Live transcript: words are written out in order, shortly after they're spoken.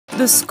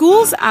The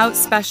School's Out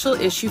special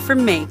issue for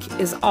Make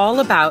is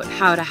all about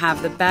how to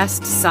have the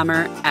best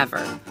summer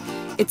ever.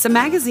 It's a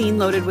magazine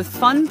loaded with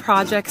fun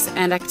projects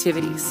and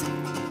activities.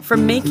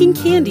 From making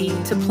candy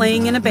to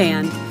playing in a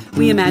band,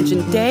 we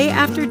imagine day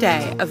after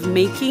day of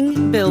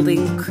making,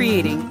 building,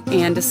 creating,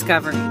 and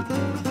discovering.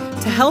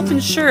 To help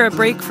ensure a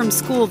break from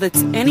school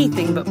that's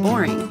anything but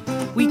boring,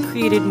 we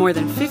created more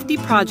than 50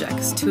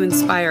 projects to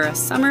inspire a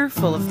summer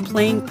full of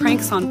playing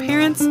pranks on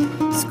parents,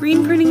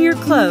 screen printing your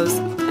clothes,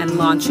 and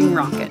launching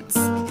rockets.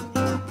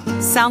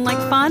 Sound like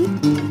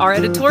fun? Our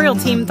editorial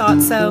team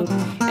thought so.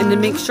 And to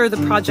make sure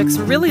the projects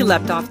really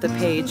leapt off the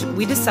page,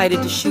 we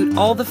decided to shoot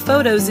all the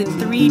photos in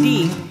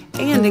 3D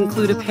and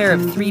include a pair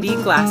of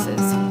 3D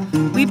glasses.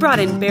 We brought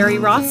in Barry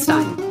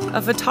Rothstein,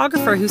 a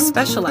photographer who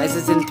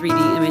specializes in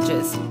 3D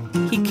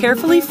images. He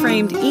carefully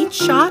framed each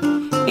shot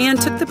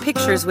and took the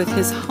pictures with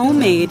his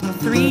homemade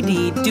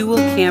 3D dual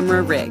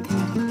camera rig.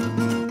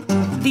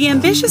 The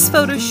ambitious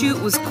photo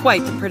shoot was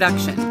quite the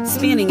production,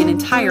 spanning an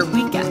entire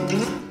weekend.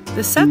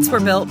 The sets were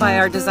built by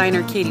our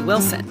designer Katie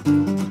Wilson.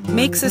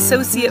 Make's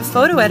associate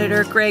photo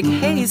editor Greg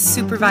Hayes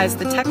supervised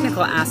the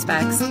technical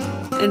aspects,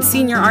 and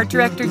senior art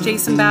director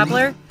Jason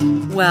Babler,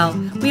 well,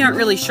 we aren't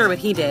really sure what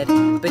he did,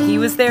 but he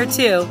was there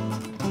too.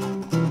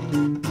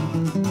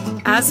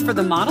 As for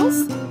the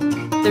models,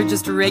 they're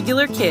just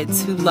regular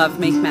kids who love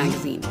Make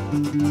magazine.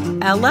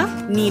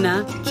 Ella,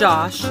 Nina,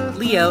 Josh,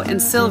 Leo, and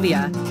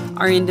Sylvia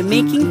are into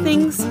making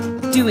things,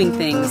 doing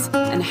things,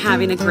 and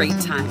having a great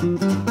time.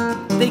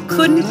 They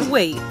couldn't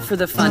wait for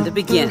the fun to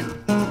begin.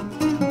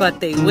 But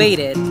they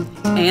waited,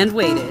 and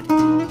waited,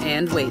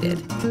 and waited.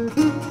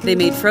 They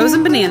made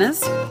frozen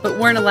bananas, but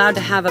weren't allowed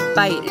to have a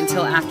bite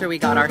until after we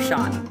got our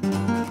shot.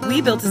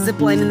 We built a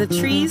zip line in the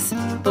trees,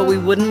 but we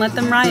wouldn't let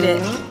them ride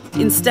it.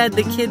 Instead,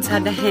 the kids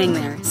had to hang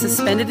there,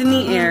 suspended in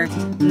the air,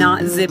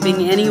 not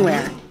zipping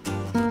anywhere.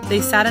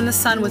 They sat in the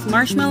sun with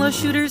marshmallow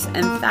shooters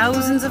and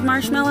thousands of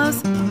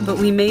marshmallows, but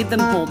we made them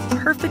hold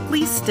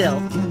perfectly still.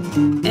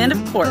 And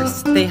of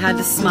course, they had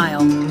to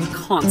smile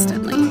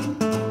constantly.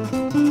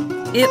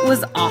 It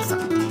was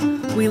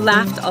awesome. We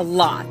laughed a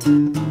lot.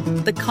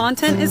 The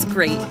content is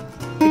great,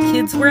 the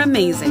kids were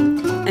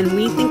amazing, and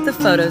we think the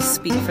photos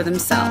speak for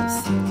themselves.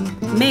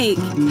 Make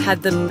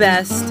had the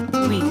best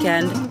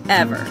weekend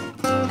ever.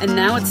 And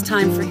now it's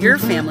time for your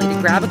family to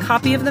grab a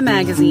copy of the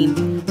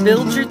magazine,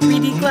 build your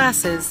 3D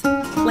glasses,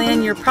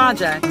 plan your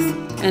projects,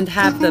 and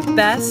have the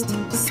best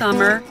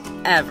summer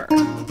ever.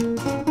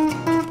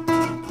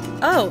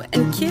 Oh,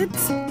 and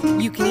kids,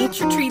 you can eat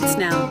your treats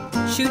now,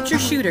 shoot your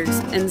shooters,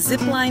 and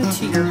zip line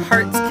to your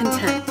heart's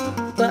content.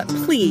 But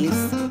please,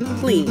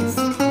 please,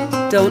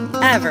 don't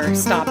ever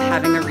stop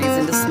having a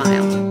reason to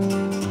smile.